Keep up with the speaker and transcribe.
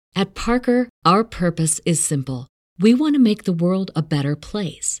At Parker, our purpose is simple. We want to make the world a better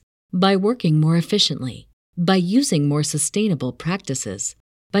place by working more efficiently, by using more sustainable practices,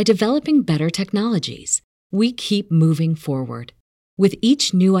 by developing better technologies. We keep moving forward. With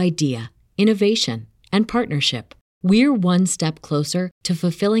each new idea, innovation, and partnership, we're one step closer to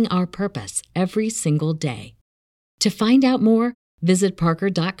fulfilling our purpose every single day. To find out more, visit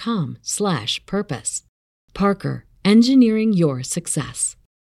parker.com/purpose. Parker, engineering your success.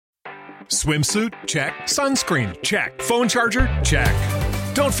 Swimsuit? Check. Sunscreen? Check. Phone charger? Check.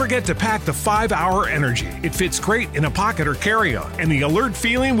 Don't forget to pack the 5-Hour Energy. It fits great in a pocket or carry-on, and the alert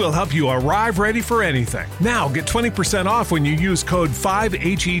feeling will help you arrive ready for anything. Now get 20% off when you use code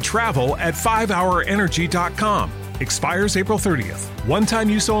 5HETRAVEL at 5hourenergy.com. Expires April 30th. One-time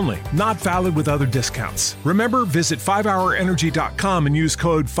use only. Not valid with other discounts. Remember, visit 5hourenergy.com and use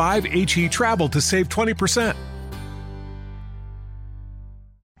code 5HETRAVEL to save 20%.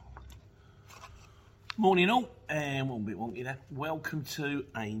 Morning all, and one bit wonky there. Welcome to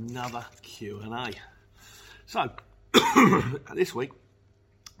another Q&A. So, this week,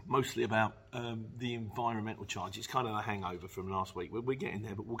 mostly about the environmental charge. It's kind of a hangover from last week. We're getting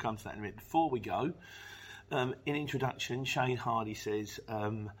there, but we'll come to that in a minute. Before we go, in introduction, Shane Hardy says,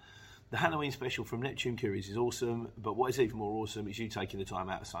 the Halloween special from Neptune Couriers is awesome, but what is even more awesome is you taking the time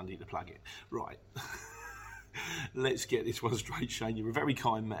out of Sunday to plug it. Right. Let's get this one straight, Shane. You're a very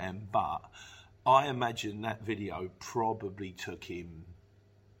kind man, but I imagine that video probably took him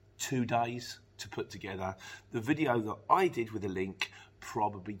 2 days to put together. The video that I did with a link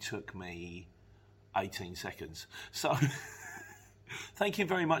probably took me 18 seconds. So thank you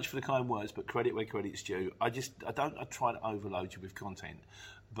very much for the kind words, but credit where credit's due. I try to overload you with content,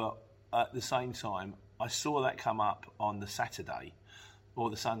 but at the same time, I saw that come up on the Saturday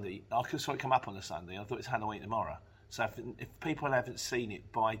or the Sunday. I saw it come up on the Sunday. I thought it's Halloween tomorrow. So if people haven't seen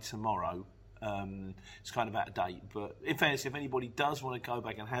it by tomorrow, it's kind of out of date, but in fairness, if anybody does want to go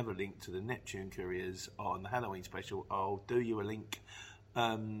back and have a link to the Neptune Couriers on the Halloween special, I'll do you a link.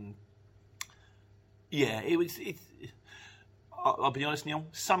 I'll be honest, Neil,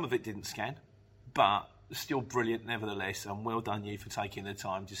 some of it didn't scan, but still brilliant nevertheless, and well done you for taking the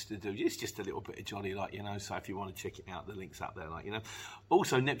time just to do, it's just a little bit of jolly, so if you want to check it out, the link's up there,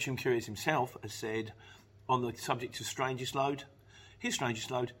 Also, Neptune Couriers himself has said, on the subject of strangest load, his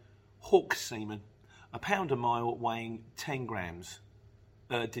strangest load, Hawk semen, a pound a mile weighing 10 grams.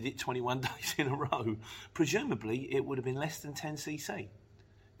 Did it 21 days in a row. Presumably, it would have been less than 10 cc.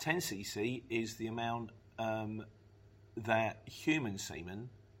 10 cc is the amount that human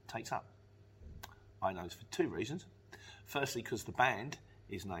semen takes up. I know it's for 2 reasons. Firstly, because the band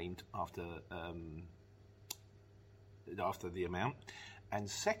is named after the amount. And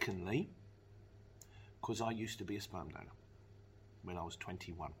secondly, because I used to be a sperm donor when I was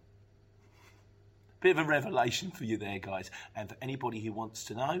 21. Bit of a revelation for you there, guys. And for anybody who wants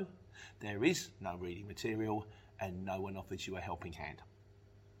to know, there is no reading material and no one offers you a helping hand.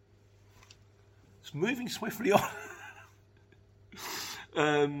 It's moving swiftly on.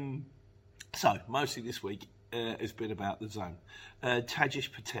 So, mostly this week has been about the zone.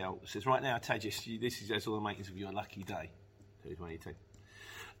 Tajish Patel says, right now, Tajish, that's all the makings of your lucky day. 2022.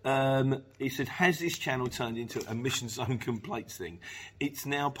 He said, has this channel turned into a mission zone complaints thing? It's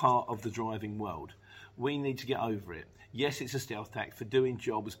now part of the driving world. We need to get over it. Yes, it's a stealth tact for doing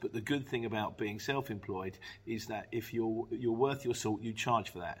jobs, but the good thing about being self-employed is that if you're worth your salt, you charge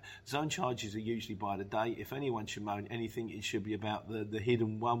for that. Zone charges are usually by the day. If anyone should moan anything, it should be about the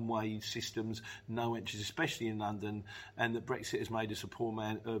hidden one-way systems, no entries, especially in London, and that Brexit has made us a poor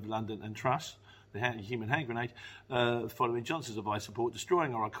man of London and Truss, the human hand grenade, following Johnson's advice support,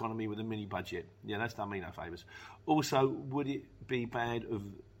 destroying our economy with a mini budget. Yeah, that's done me no favours. Also, would it be bad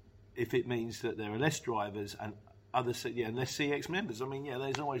if it means that there are less drivers and less CX members? I mean,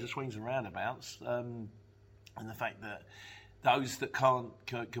 there's always the swings and roundabouts, and the fact that those that can't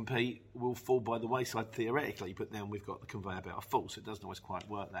compete will fall by the wayside theoretically, but then we've got the conveyor belt of fools, so it doesn't always quite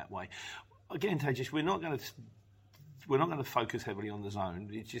work that way. Again, Tajish, we're not going to focus heavily on the zone.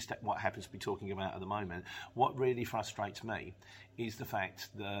 It's just what happens to be talking about at the moment. What really frustrates me is the fact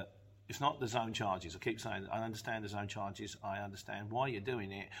that it's not the zone charges. I keep saying, I understand the zone charges. I understand why you're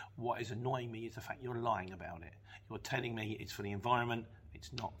doing it. What is annoying me is the fact you're lying about it. You're telling me it's for the environment.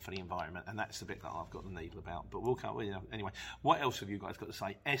 It's not for the environment. And that's the bit that I've got the needle about. But we'll come, anyway. What else have you guys got to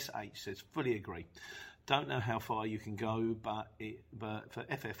say? SH says, fully agree. Don't know how far you can go, but for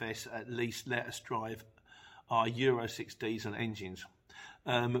FFS, at least let us drive our Euro 6 diesel engines.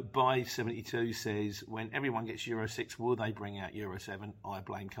 By 72 says, when everyone gets Euro 6, will they bring out Euro 7? I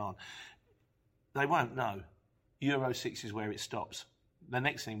blame Khan. They won't, no. Euro 6 is where it stops. the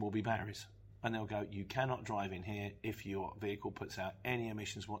next thing will be batteries. And they'll go, you cannot drive in here if your vehicle puts out any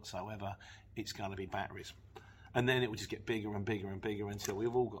emissions whatsoever. It's going to be batteries. And then it will just get bigger and bigger and bigger until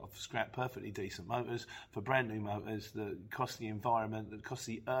we've all got to scrap perfectly decent motors for brand new motors that cost the environment, that cost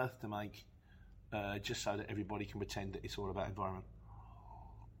the earth to make, just so that everybody can pretend that it's all about environment.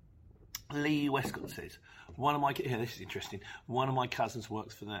 Lee Westcott says, this is interesting. One of my cousins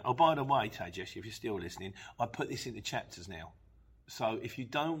works for that. Oh, by the way, Tajesh, if you're still listening, I put this into chapters now. So if you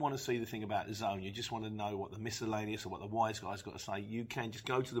don't want to see the thing about the zone, you just want to know what the miscellaneous or what the wise guy's got to say, you can just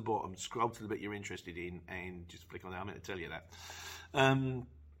go to the bottom, scroll to the bit you're interested in, and just click on that. I'm going to tell you that.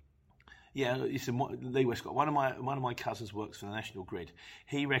 Lee Westcott, one of my cousins works for the National Grid.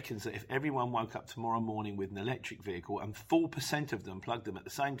 He reckons that if everyone woke up tomorrow morning with an electric vehicle and 4% of them plugged them at the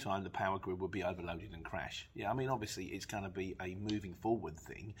same time, the power grid would be overloaded and crash. Yeah, I mean, obviously it's going to be a moving forward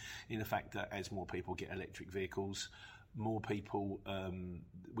thing in the fact that as more people get electric vehicles, more people,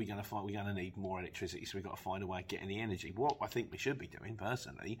 we're going to need more electricity, so we've got to find a way of getting the energy. What I think we should be doing,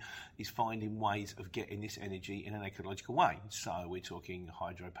 personally, is finding ways of getting this energy in an ecological way. So we're talking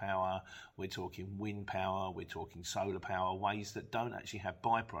hydropower, we're talking wind power, we're talking solar power, ways that don't actually have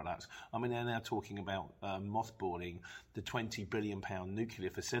byproducts. I mean, they're now talking about mothballing the £20 billion nuclear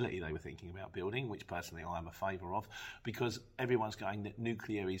facility they were thinking about building, which personally I am a favour of, because everyone's going that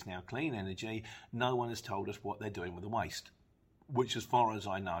nuclear is now clean energy. No one has told us what they're doing with the waste, which, as far as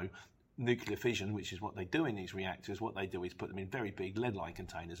I know, nuclear fission, which is what they do in these reactors, what they do is put them in very big lead-lined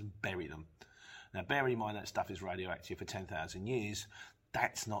containers and bury them. Now, bear in mind that stuff is radioactive for 10,000 years.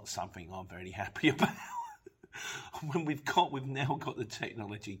 That's not something I'm very happy about. When we've now got the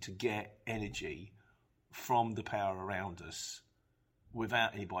technology to get energy from the power around us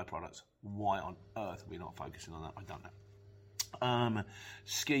without any byproducts, why on earth are we not focusing on that? I don't know.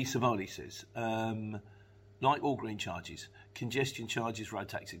 Ski Savoli says, like all green charges, congestion charges, road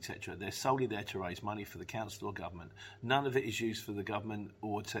tax, etc., they're solely there to raise money for the council or government. None of it is used for the government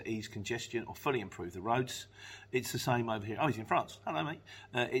or to ease congestion or fully improve the roads. It's the same over here. Oh, he's in France. Hello, mate.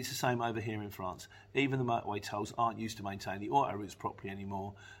 It's the same over here in France. Even the motorway tolls aren't used to maintain the auto routes properly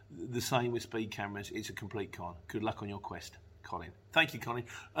anymore. The same with speed cameras. It's a complete con. Good luck on your quest, Colin. Thank you, Colin.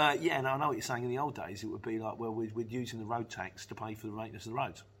 I know what you're saying. In the old days, it would be like, well, we're using the road tax to pay for the maintenance of the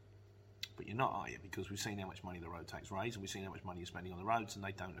roads. But you're not, are you? Because we've seen how much money the road tax raise, and we've seen how much money you're spending on the roads, and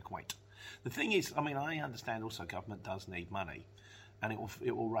they don't equate. The thing is, I mean, I understand also government does need money, and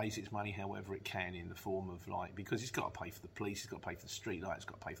it will raise its money however it can in the form of, like, because it's got to pay for the police, it's got to pay for the street lights, it's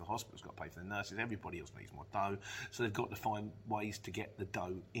got to pay for the hospitals, it's got to pay for the nurses, everybody else needs more dough, so they've got to find ways to get the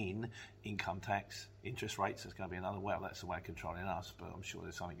dough in. Income tax, interest rates, there's going to be another, well, that's the way of controlling us, but I'm sure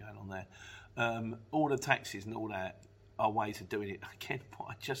there's something going on there. All the taxes and all that are ways of doing it. Again,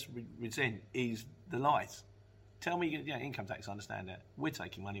 what I just resent is the lies. Tell me, income tax, I understand that. We're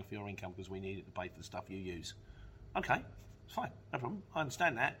taking money off your income because we need it to pay for the stuff you use. Okay, it's fine, no problem. I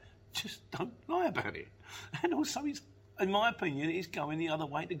understand that. Just don't lie about it. And also, it's, in my opinion, it's going the other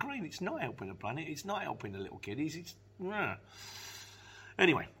way to green. It's not helping the planet. It's not helping the little kiddies.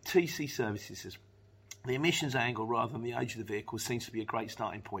 Anyway, TC Services says, the emissions angle rather than the age of the vehicle seems to be a great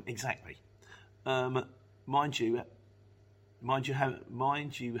starting point. Exactly. Mind you,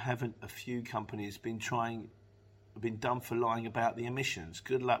 haven't a few companies been done for lying about the emissions?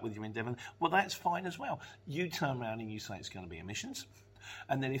 Good luck with your endeavour. Well, that's fine as well. You turn around and you say it's going to be emissions,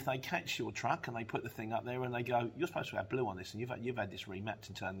 and then if they catch your truck and they put the thing up there and they go, you're supposed to have blue on this, and you've had this remapped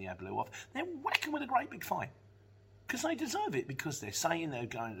and turned the AdBlue off, they're whacking with a great big fine. Because they deserve it, because they're saying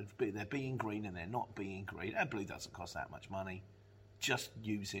they're being green and they're not being green. AdBlue doesn't cost that much money. Just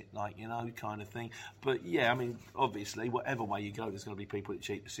use it, kind of thing. But yeah, I mean, obviously, whatever way you go, there's going to be people that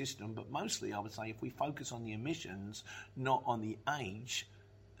cheat the system. But mostly, I would say, if we focus on the emissions, not on the age,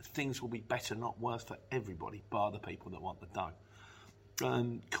 things will be better, not worse for everybody, bar the people that want the dough.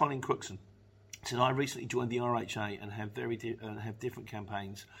 Colin Crookson said, I recently joined the RHA and have different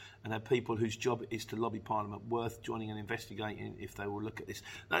campaigns and have people whose job is to lobby Parliament, worth joining and investigating if they will look at this.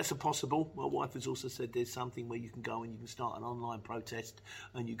 That's a possible. My wife has also said there's something where you can go and you can start an online protest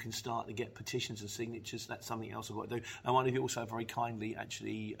and you can start to get petitions and signatures. That's something else I've got to do. And one of you also very kindly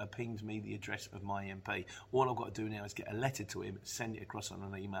actually pinged me the address of my MP. All I've got to do now is get a letter to him, send it across on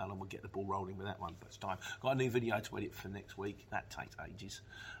an email, and we'll get the ball rolling with that one. But it's time. Got a new video to edit for next week. That takes ages,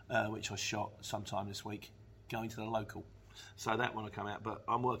 which I shot sometime this week, going to the local. So that one will come out, but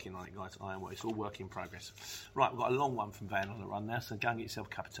I'm working on it, guys. It's all work in progress. Right, we've got a long one from Van on the run now, so go and get yourself a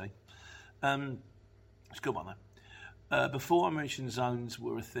cup of tea. It's a good one, though. Before emission zones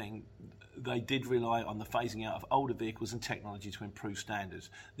were a thing, they did rely on the phasing out of older vehicles and technology to improve standards.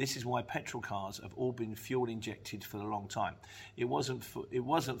 This is why petrol cars have all been fuel injected for a long time. It wasn't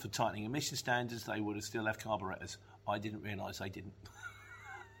for tightening emission standards. They would have still have carburetors. I didn't realise they didn't.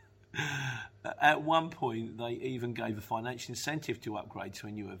 At one point, they even gave a financial incentive to upgrade to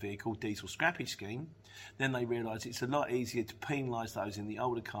a newer vehicle, diesel scrappage scheme. Then they realised it's a lot easier to penalise those in the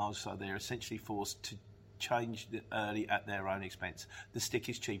older cars, so they're essentially forced to change early at their own expense. The stick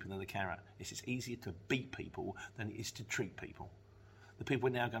is cheaper than the carrot. It's easier to beat people than it is to treat people. The people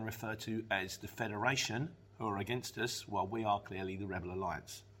we're now going to refer to as the Federation, who are against us, while we are clearly the Rebel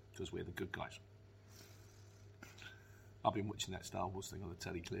Alliance, because we're the good guys. I've been watching that Star Wars thing on the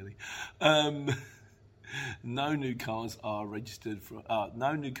telly, clearly. No new cars registered from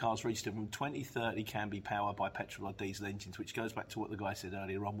 2030 can be powered by petrol or diesel engines, which goes back to what the guy said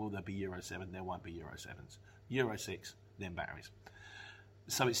earlier on. Will there be Euro 7? There won't be Euro 7s. Euro 6, then batteries.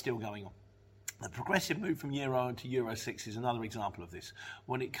 So it's still going on. The progressive move from Euro to Euro 6 is another example of this.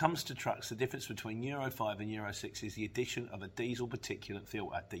 When it comes to trucks, the difference between Euro 5 and Euro 6 is the addition of a diesel particulate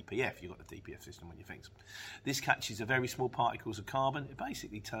filter, DPF. You've got the DPF system on your things. This catches a very small particles of carbon. It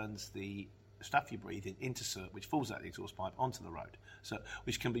basically turns the stuff you breathe in into soot, which falls out the exhaust pipe onto the road, so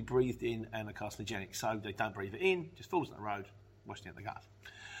which can be breathed in and are carcinogenic. So they don't breathe it in, just falls on the road, washing out the guts.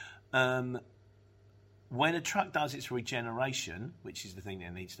 When a truck does its regeneration, which is the thing that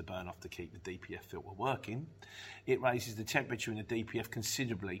it needs to burn off to keep the DPF filter working, it raises the temperature in the DPF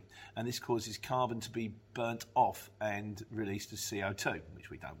considerably, and this causes carbon to be burnt off and released as CO2, which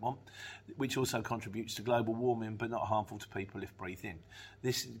we don't want, which also contributes to global warming but not harmful to people if breathed in.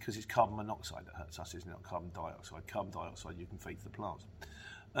 This is because it's carbon monoxide that hurts us, isn't it? Not carbon dioxide. Carbon dioxide you can feed to the plants.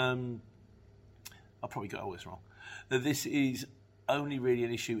 I probably got all this wrong. This is only really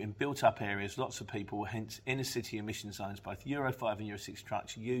an issue in built-up areas, lots of people, hence inner-city emission zones. Both Euro 5 and Euro 6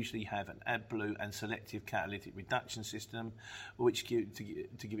 trucks usually have an AdBlue and selective catalytic reduction system, which, to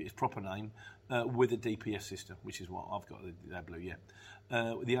give it its proper name, with a DPF system, which is what I've got, the AdBlue, yeah.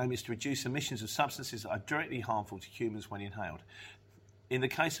 The aim is to reduce emissions of substances that are directly harmful to humans when inhaled. In the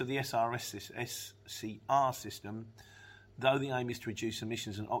case of the SCR system, though the aim is to reduce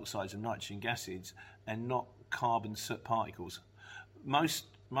emissions and oxides of nitrogen gases and not carbon soot particles, most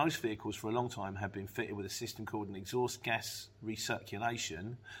vehicles for a long time have been fitted with a system called an exhaust gas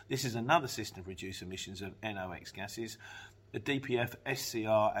recirculation. This is another system to reduce emissions of NOx gases. The DPF,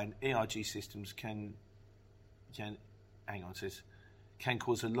 SCR and ERG systems can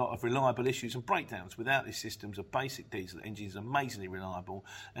cause a lot of reliable issues and breakdowns. Without these systems, a basic diesel engine is amazingly reliable,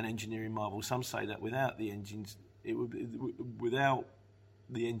 an engineering marvel. Some say that without the engines,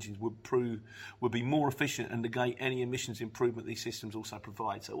 the engines would be more efficient and negate any emissions improvement these systems also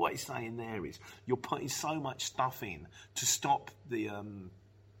provide. So what he's saying there is you're putting so much stuff in to stop the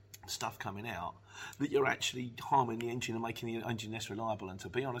stuff coming out that you're actually harming the engine and making the engine less reliable. And to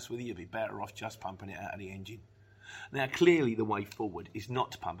be honest with you, you'd be better off just pumping it out of the engine. Now, clearly the way forward is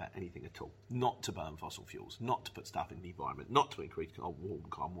not to pump out anything at all, not to burn fossil fuels, not to put stuff in the environment, not to increase carbon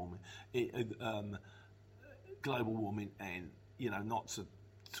warming, global warming, and not to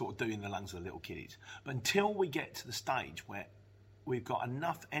sort of do in the lungs of the little kiddies. But until we get to the stage where we've got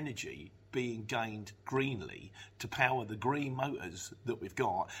enough energy being gained greenly to power the green motors that we've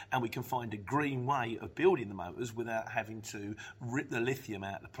got, and we can find a green way of building the motors without having to rip the lithium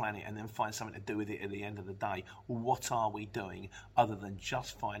out of the planet and then find something to do with it at the end of the day, what are we doing other than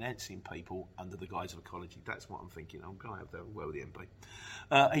just financing people under the guise of ecology? That's what I'm thinking. I'm going to have to have a word with the MP.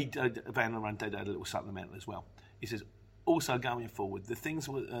 Van der Rand did add a little supplemental as well. He says, also going forward, the things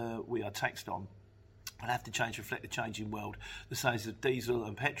we are taxed on will have to change, reflect the changing world. The size of diesel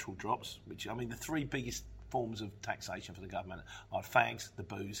and petrol drops, which, I mean, the three biggest forms of taxation for the government are fags, the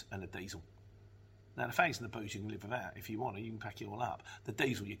booze and the diesel. Now, the fags and the booze you can live without. If you want to, you can pack it all up. The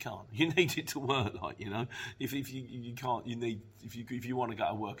diesel you can't. You need it to work, If you can't, you need, if you want to go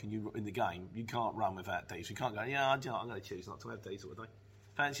to work and you're in the game, you can't run without diesel. You can't go, I'm going to choose not to have diesel today.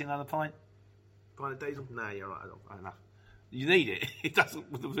 Fancy another pint? Pint of diesel? No, you're right, I don't know. You need it. It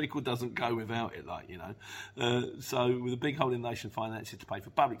doesn't. The vehicle doesn't go without it, So, with a big holding nation finances to pay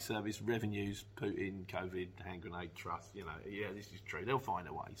for public service, revenues, Putin, COVID, hand grenade, trust. This is true. They'll find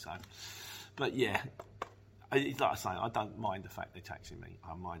a way. So, but yeah, it's like I say, I don't mind the fact they're taxing me.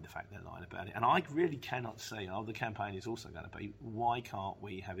 I mind the fact they're lying about it, and I really cannot see. The campaign is also going to be, why can't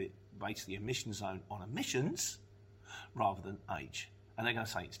we have it basically emission zone on emissions rather than age? And they're going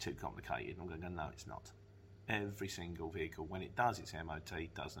to say it's too complicated. I'm going to go, no, it's not. Every single vehicle, when it does its MOT,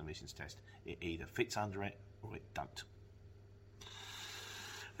 does an emissions test, it either fits under it or it don't.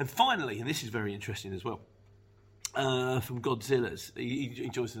 And finally, and this is very interesting as well, from Godzilla's. He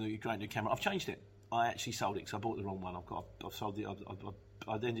enjoys the great new camera. I've changed it. I actually sold it because I bought the wrong one. I've sold it.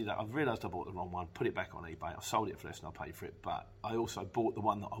 I've realised I bought the wrong one. Put it back on eBay. I sold it for less than I paid for it. But I also bought the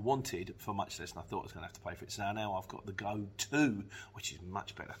one that I wanted for much less than I thought I was going to have to pay for it. So now I've got the Go 2, which is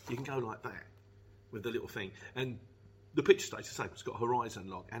much better. You can go like that with the little thing, and the picture stays the same. It's got a horizon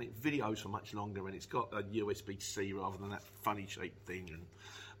lock, and it videos for much longer, and it's got a USB-C rather than that funny shaped thing.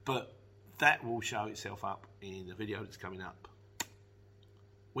 But that will show itself up in the video that's coming up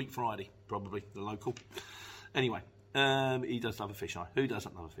week Friday, probably, the local. Anyway, he does love a fisheye. Who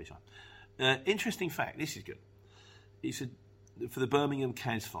doesn't love a fisheye? Interesting fact, this is good. He said, for the Birmingham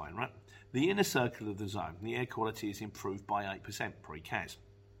CAS fine, right? The inner circle of the zone, the air quality is improved by 8% pre-CAS.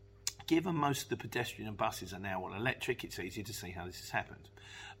 Given most of the pedestrian and buses are now all electric, it's easy to see how this has happened.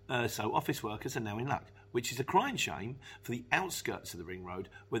 So office workers are now in luck, which is a crying shame for the outskirts of the ring road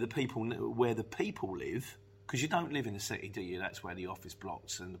where the people live, because you don't live in the city, do you? That's where the office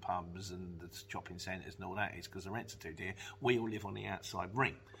blocks and the pubs and the shopping centres and all that is, because the rents are too dear. We all live on the outside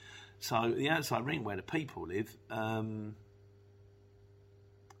ring. So the outside ring where the people live,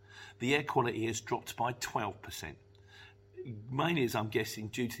 the air quality has dropped by 12%. Mainly, as I'm guessing,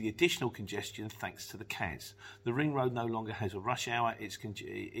 due to the additional congestion thanks to the CAS. The ring road no longer has a rush hour. It's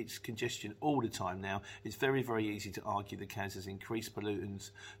congestion all the time now. It's very, very easy to argue the CAS has increased pollutants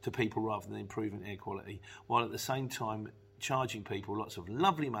to people rather than improving air quality, while at the same time charging people lots of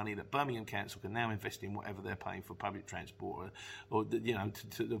lovely money that Birmingham Council can now invest in whatever they're paying for public transport or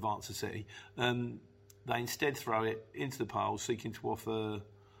to advance the city. They instead throw it into the pile, seeking to offer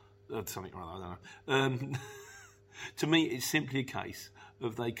something or other, I don't know. To me, it's simply a case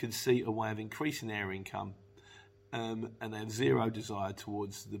of they could see a way of increasing their income and they have zero desire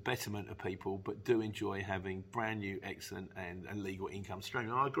towards the betterment of people, but do enjoy having brand new, excellent and legal income stream.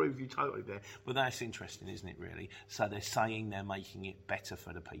 And I agree with you totally there, but that's interesting, isn't it, really? So they're saying they're making it better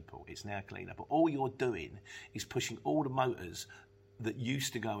for the people. It's now cleaner. But all you're doing is pushing all the motors that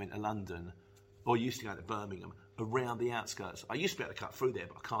used to go into London or used to go to Birmingham around the outskirts. I used to be able to cut through there,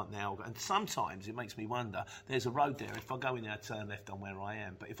 but I can't now. And sometimes it makes me wonder, there's a road there. If I go in there, I turn left on where I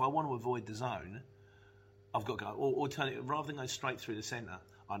am. But if I want to avoid the zone, I've got to go, or turn it, rather than go straight through the centre,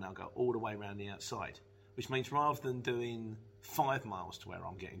 I now go all the way around the outside. Which means rather than doing 5 miles to where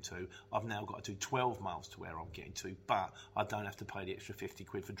I'm getting to, I've now got to do 12 miles to where I'm getting to, but I don't have to pay the extra 50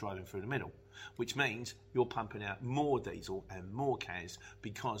 quid for driving through the middle. Which means you're pumping out more diesel and more CAS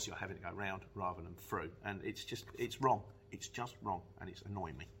because you're having to go round rather than through. And it's wrong. It's just wrong, and it's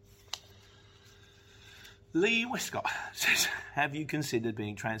annoying me. Lee Westcott says, have you considered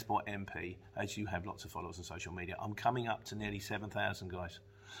being Transport MP as you have lots of followers on social media? I'm coming up to nearly 7,000, guys.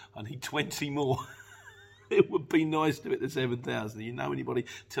 I need 20 more. It would be nice to hit the 7,000. You know anybody?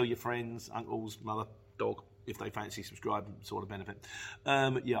 Tell your friends, uncles, mother, dog, if they fancy subscribing, sort of benefit.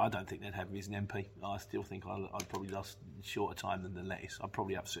 Yeah, I don't think they'd have me as an MP. I still think I'd probably last shorter time than the lettuce. I'd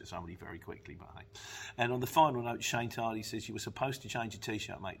probably upset somebody very quickly, but hey. And on the final note, Shane Tardy says, you were supposed to change your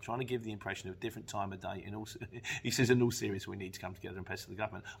T-shirt, mate, trying to give the impression of a different time of day. He says, in all seriousness, we need to come together and pester the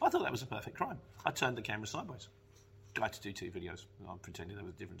government. I thought that was a perfect crime. I turned the camera sideways. I had to do 2 videos. I pretended there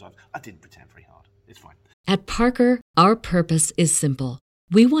was different times. I didn't pretend very hard. It's fine. At Parker, our purpose is simple.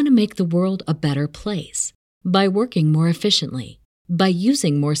 We want to make the world a better place by working more efficiently, by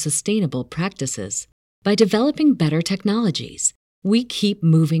using more sustainable practices, by developing better technologies. We keep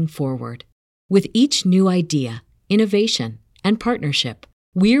moving forward. With each new idea, innovation, and partnership,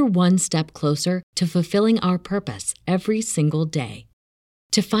 we're one step closer to fulfilling our purpose every single day.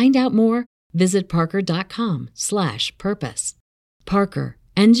 To find out more, visit parker.com/purpose. Parker,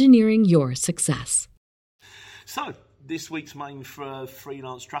 engineering your success. So, this week's main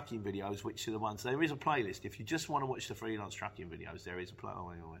freelance trucking videos, which are the ones, there is a playlist. If you just want to watch the freelance trucking videos, there is a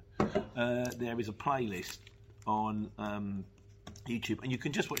there is a playlist on YouTube, and you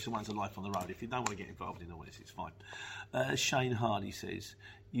can just watch the ones of Life on the Road. If you don't want to get involved in all this, it's fine. Shane Hardy says,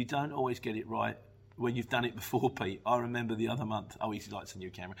 you don't always get it right when you've done it before, Pete. I remember the other month, he likes a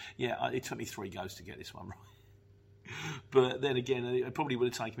new camera. Yeah, it took me 3 goes to get this one right. But then again, it probably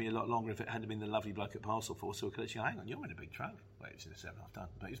would have taken me a lot longer if it hadn't been the lovely bloke at Parcel Force who could actually, hang on, you're in a big truck. Wait, it's in a 7.5 ton,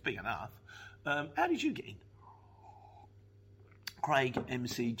 but it's big enough. How did you get in? Craig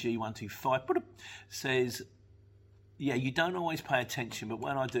MCG125 says, yeah, you don't always pay attention, but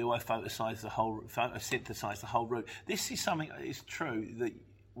when I do, I photosynthesize the whole route. This is something that is true, that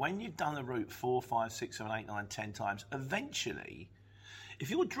when you've done the route 4, 5, 6, 7, 8, 9, 10 times, eventually, if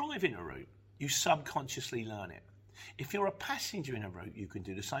you're driving a route, you subconsciously learn it. If you're a passenger in a route, you can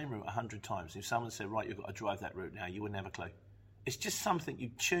do the same route 100 times. If someone said, right, you've got to drive that route now, you wouldn't have a clue. It's just something you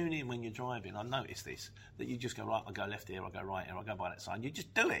tune in when you're driving. I noticed this, that you just go, right, I'll go left here, I'll go right here, I'll go by that side. You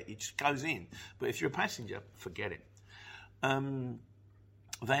just do it. It just goes in. But if you're a passenger, forget it.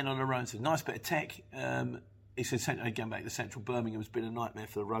 Van on the road says, nice bit of tech. He says, going back to central Birmingham has been a nightmare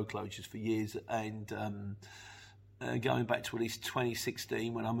for the road closures for years. And going back to at least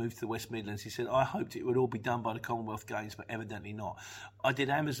 2016 when I moved to the West Midlands, he said, I hoped it would all be done by the Commonwealth Games, but evidently not. I did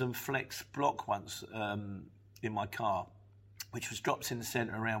Amazon Flex Block once in my car, which was drops in the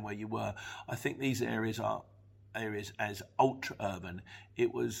centre around where you were. I think these areas are areas as ultra-urban.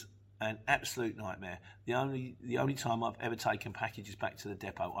 It was an absolute nightmare. The only time I've ever taken packages back to the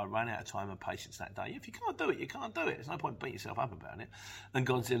depot, I ran out of time and patience that day. If you can't do it, you can't do it. There's no point beating yourself up about it. And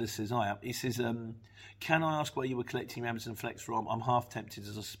Godzilla says, he says, can I ask where you were collecting your Amazon Flex from? I'm half tempted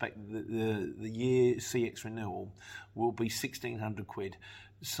as I suspect the year CX renewal will be £1,600.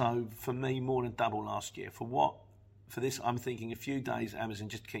 So for me, more than double last year. For this, I'm thinking a few days Amazon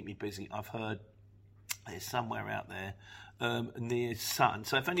just to keep me busy. I've heard there's somewhere out there near Sutton.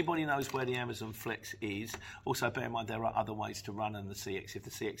 So if anybody knows where the Amazon Flex is, also bear in mind there are other ways to run on the CX. If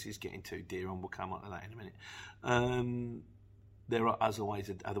the CX is getting too dear, and we'll come on to that in a minute. There are other ways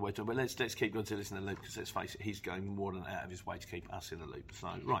to do it. But let's keep Godzilla in the loop, because let's face it, he's going more than out of his way to keep us in the loop. So,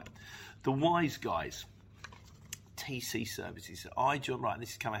 right. The Wise Guys. TC Services.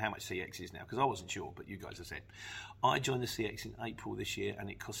 This is coming how much CX is now, because I wasn't sure, but you guys have said. I joined the CX in April this year, and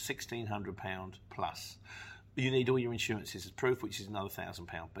it costs £1,600 plus. You need all your insurances as proof, which is another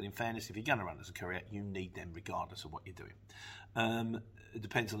 £1,000. But in fairness, if you're going to run as a courier, you need them regardless of what you're doing. It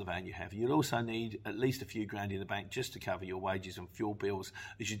depends on the van you have. You'll also need at least a few grand in the bank just to cover your wages and fuel bills,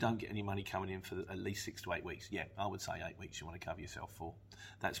 as you don't get any money coming in for at least 6 to 8 weeks. Yeah, I would say 8 weeks you want to cover yourself for.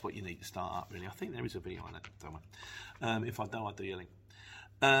 That's what you need to start up, really. I think there is a video on that, don't I? If I don't, I'll do your link.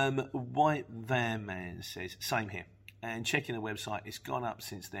 White Van Man says, same here. And checking the website, it's gone up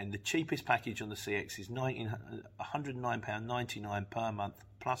since then. The cheapest package on the CX is £109.99 per month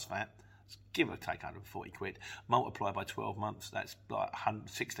plus VAT. Give or take £140. Multiply by 12 months, that's like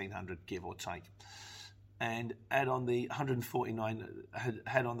 £1,600, give or take. And add on the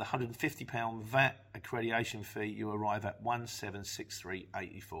 £150 VAT accreditation fee, you arrive at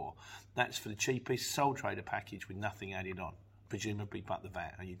 £1,763.84. That's for the cheapest sole trader package with nothing added on, presumably but the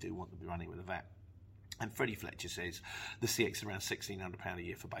VAT, and you do want to be running with the VAT. And Freddie Fletcher says the CX is around £1,600 a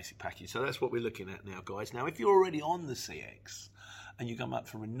year for basic package. So that's what we're looking at now, guys. Now, if you're already on the CX and you come up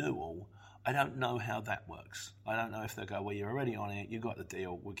for renewal, I don't know how that works. I don't know if they go, well, you're already on it, you got the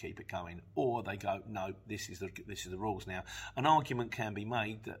deal, we'll keep it going. Or they go, no, this is the rules now. An argument can be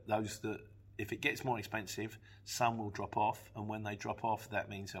made that if it gets more expensive, some will drop off, and when they drop off, that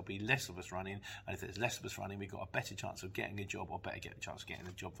means there'll be less of us running, and if there's less of us running, we've got a better chance of getting a job, or better get a chance of getting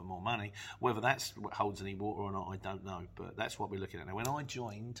a job for more money. Whether that's what holds any water or not, I don't know, but that's what we're looking at now. When I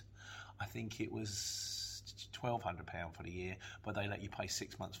joined, I think it was £1,200 for the year, but they let you pay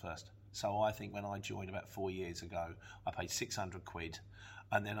 6 months first. So I think when I joined about 4 years ago, I paid £600,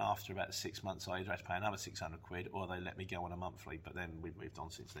 and then after about 6 months, I either had to pay another £600, or they let me go on a monthly. But then we've moved on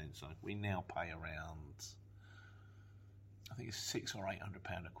since then, so we now pay around, I think it's £600 or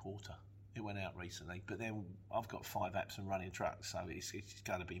 £800 a quarter. It went out recently, but then I've got 5 apps and running trucks, so it's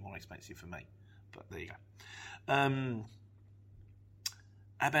going to be more expensive for me. But there you go.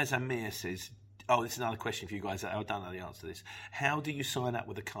 Abaz Amir says, this is another question for you guys. I don't know the answer to this. How do you sign up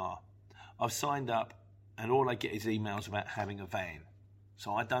with a car? I've signed up, and all I get is emails about having a van.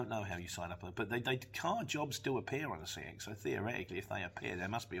 So I don't know how you sign up, but car jobs do appear on the CX. So theoretically, if they appear, there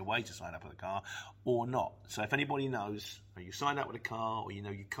must be a way to sign up with a car or not. So if anybody knows, or you signed up with a car, or you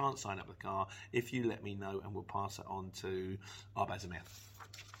know you can't sign up with a car, if you let me know, and we'll pass it on to Arbaz Amir.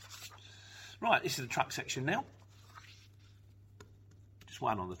 Right, this is the truck section now. Just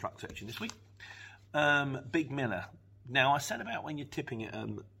one on the truck section this week. Big Miller. Now, I said about when you're tipping at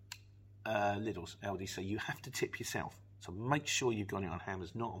Lidl's, LDC, you have to tip yourself. So make sure you've got it on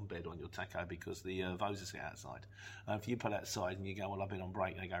hammers, not on bed on your taco, because the Vosas sit outside. If you pull outside and you go, well, I've been on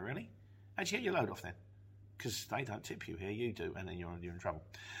break, they go, really? How'd you get your load off then? Because they don't tip you here, you do, and then you're in trouble.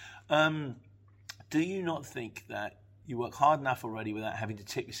 Do you not think that you work hard enough already without having to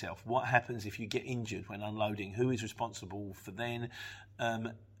tip yourself? What happens if you get injured when unloading? Who is responsible for then?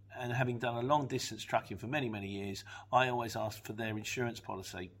 And having done a long distance trucking for many, many years, I always ask for their insurance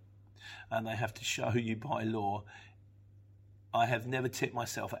policy, and they have to show you by law. I have never tipped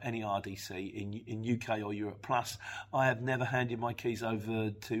myself at any RDC in UK or Europe. Plus, I have never handed my keys over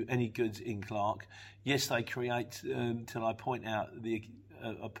to any goods in Clark. Yes, they create till I point out the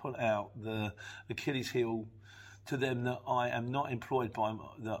Achilles heel to them that I am not employed by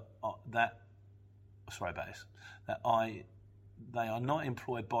that. Sorry about this. That I They are not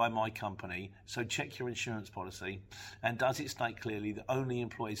employed by my company, so check your insurance policy. And does it state clearly that only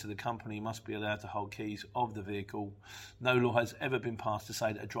employees of the company must be allowed to hold keys of the vehicle? No law has ever been passed to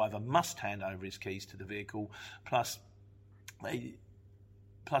say that a driver must hand over his keys to the vehicle. Plus,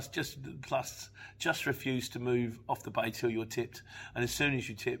 just refuse to move off the bay till you're tipped. And as soon as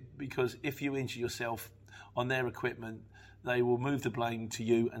you tip, because if you injure yourself on their equipment, they will move the blame to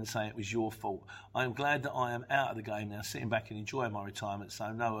you and say it was your fault. I am glad that I am out of the game now, sitting back and enjoying my retirement,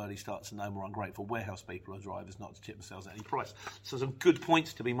 so no early starts and no more ungrateful warehouse people or drivers not to tip themselves at any price. So some good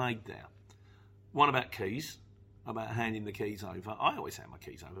points to be made there. One about keys, about handing the keys over. I always hand my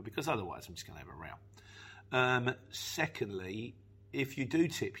keys over because otherwise I'm just going to have a row. Secondly, if you do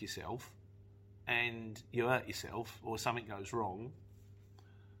tip yourself and you hurt yourself or something goes wrong,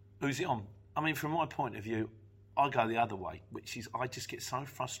 who's it on? I mean, from my point of view, I go the other way, which is I just get so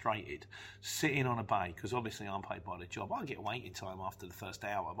frustrated sitting on a bay, because obviously I'm paid by the job. I get waiting time after the first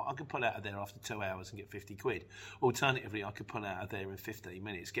hour, but I could pull out of there after 2 hours and get 50 quid. Alternatively, I could pull out of there in 15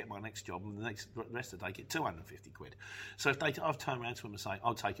 minutes, get my next job, and the rest of the day get 250 quid. So if I've turned around to them and say,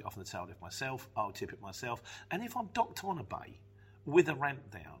 I'll take it off on the tail lift myself, I'll tip it myself. And if I'm docked on a bay with a ramp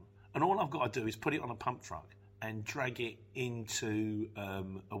down, and all I've got to do is put it on a pump truck and drag it into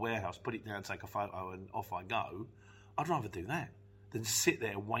a warehouse, put it down, take a photo, and off I go, I'd rather do that than sit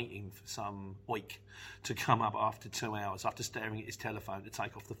there waiting for some oik to come up after 2 hours, after staring at his telephone to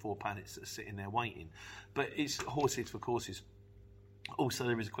take off the 4 pallets that are sitting there waiting. But it's horses for courses. Also,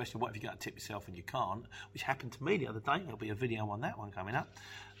 there is a question, what if you got to tip yourself and you can't, which happened to me the other day. There'll be a video on that one coming up.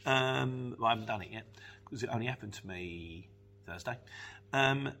 Well, I haven't done it yet because it only happened to me Thursday.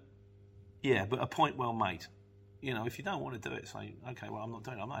 Yeah, but a point well made. You know, if you don't want to do it, say, okay, well, I'm not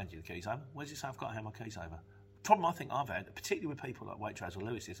doing it. I'm not handing you the keys over. Where does it say I've got to hand my keys over? Problem I think I've had, particularly with people like Waitrose or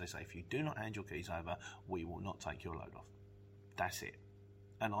Lewis, is they say, if you do not hand your keys over, we will not take your load off. That's it.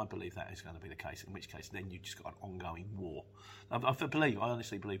 And I believe that is going to be the case, in which case then you've just got an ongoing war. I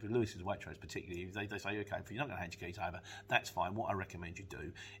honestly believe with Lewis and Waitrose particularly, they say, okay, if you're not going to hand your keys over, that's fine. What I recommend you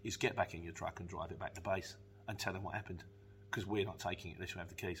do is get back in your truck and drive it back to base and tell them what happened, because we're not taking it unless we have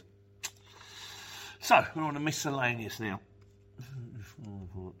the keys. So, we're on a miscellaneous now.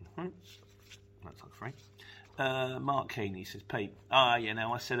 That's not free. Mark Keeney says, Pete,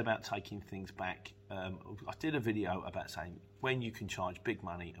 now I said about taking things back. I did a video about saying when you can charge big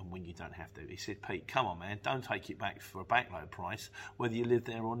money and when you don't have to. He said, Pete, come on, man, don't take it back for a backload price, whether you live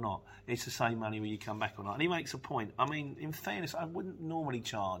there or not. It's the same money when you come back or not. And he makes a point. I mean, in fairness, I wouldn't normally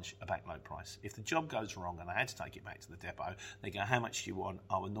charge a backload price. If the job goes wrong and I had to take it back to the depot, they go, how much do you want?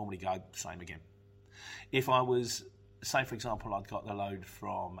 I would normally go, same again. If I was, say for example, I'd got the load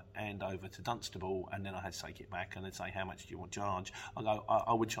from Andover to Dunstable and then I had to take it back and they'd say, how much do you want to charge? I go,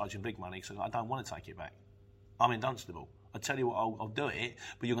 I would charge them big money because I don't want to take it back. I'm in Dunstable. I tell you what, I'll do it,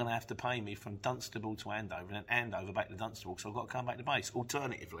 but you're going to have to pay me from Dunstable to Andover and then Andover back to Dunstable, so I've got to come back to base.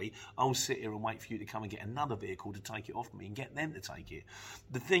 Alternatively, I'll sit here and wait for you to come and get another vehicle to take it off me and get them to take it.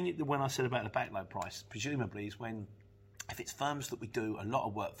 The thing when I said about the backload price, presumably, is when if it's firms that we do a lot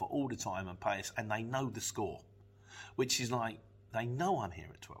of work for all the time and pay us and they know the score, which is like, they know I'm here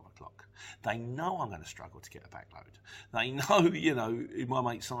at 12 o'clock. They know I'm going to struggle to get a backload. They know, my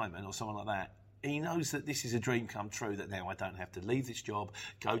mate Simon or someone like that, he knows that this is a dream come true, that now I don't have to leave this job,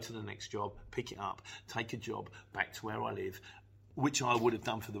 go to the next job, pick it up, take a job back to where I live, which I would have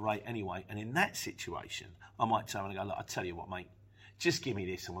done for the rate anyway. And in that situation, I might turn and go, look, I tell you what, mate, just give me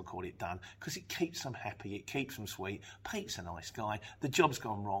this and we'll call it done, because it keeps them happy, it keeps them sweet. Pete's a nice guy. The job's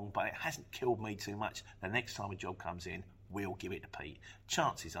gone wrong, but it hasn't killed me too much. The next time a job comes in, we'll give it to Pete.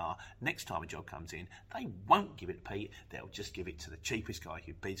 Chances are, next time a job comes in, they won't give it to Pete. They'll just give it to the cheapest guy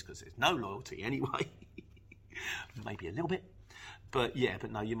who bids, because there's no loyalty anyway. Maybe a little bit. But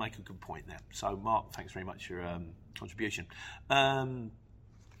no, you make a good point there. So, Mark, thanks very much for your contribution.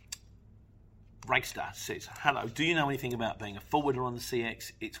 Ragstar says, hello, do you know anything about being a forwarder on the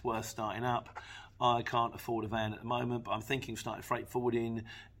CX? It's worth starting up. I can't afford a van at the moment, but I'm thinking of starting freight forwarding.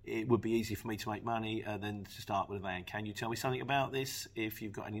 It would be easy for me to make money than to start with a van. Can you tell me something about this? If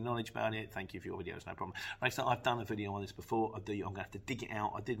you've got any knowledge about it, thank you for your videos, no problem. Ragstar, I've done a video on this before. I'm going to have to dig it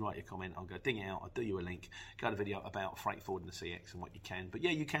out. I did write a comment. I'll go dig it out. I'll do you a link. Got a video about freight forwarding the CX and what you can. But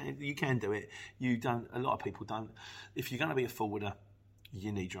yeah, you can do it. You don't. A lot of people don't. If you're going to be a forwarder,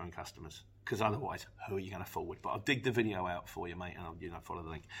 you need your own customers. because otherwise, who are you going to fool with? But I'll dig the video out for you, mate, and I'll follow the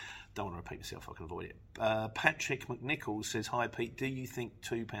link. Don't want to repeat myself, I can avoid it. Patrick McNichols says, hi Pete, do you think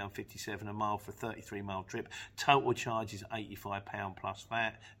 £2.57 a mile for a 33-mile trip? Total charge is £85 plus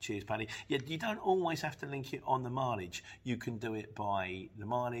VAT. Cheers, Paddy. Yeah, you don't always have to link it on the mileage. You can do it by the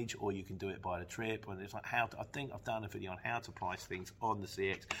mileage, or you can do it by the trip. And it's like I think I've done a video on how to price things on the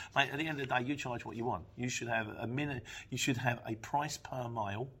CX. Mate, at the end of the day, you charge what you want. You should have a price per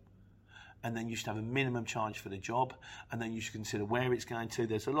mile, and then you should have a minimum charge for the job, and then you should consider where it's going to.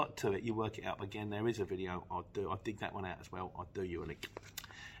 There's a lot to it. You work it out. But again, there is a video. I'll dig that one out as well. I'll do you a link.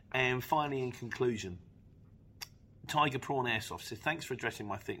 And finally, in conclusion, Tiger Prawn Airsoft says, thanks for addressing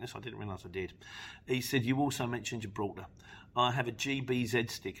my thickness. I didn't realise I did. He said, you also mentioned Gibraltar. I have a GBZ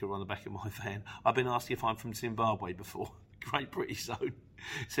sticker on the back of my van. I've been asking if I'm from Zimbabwe before. Great British Zone.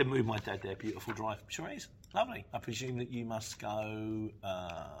 Said, move my dad there. Beautiful drive. Sure is. Lovely. I presume that you must go...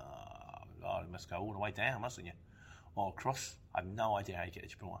 you must go all the way down, mustn't you? Or across. I have no idea how you get to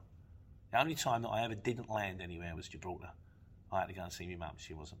Gibraltar. The only time that I ever didn't land anywhere was Gibraltar. I had to go and see my mum.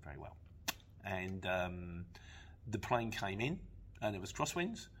 She wasn't very well. And the plane came in, and it was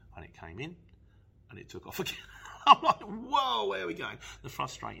crosswinds, and it came in, and it took off again. I'm like, whoa, where are we going? The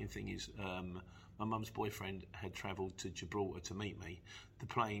frustrating thing is my mum's boyfriend had travelled to Gibraltar to meet me. The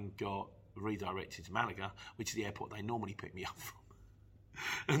plane got redirected to Malaga, which is the airport they normally pick me up from.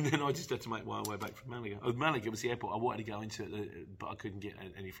 And then I just had to make my way back from Malaga. Malaga was the airport I wanted to go into, but I couldn't get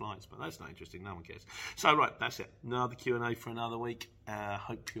any flights. But that's not interesting. No one cares. So, right, that's it. Another Q&A for another week.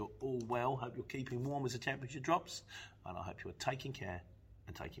 Hope you're all well. Hope you're keeping warm as the temperature drops. And I hope you're taking care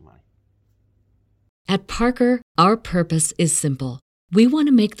and taking money. At Parker, our purpose is simple. We want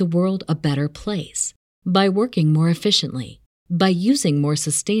to make the world a better place by working more efficiently, by using more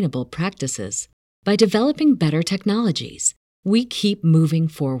sustainable practices, by developing better technologies. We keep moving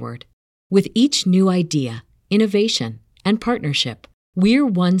forward. With each new idea, innovation, and partnership, we're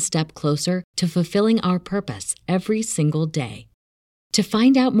one step closer to fulfilling our purpose every single day. To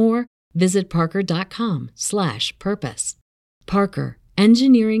find out more, visit parker.com/purpose. Parker,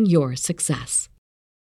 engineering your success.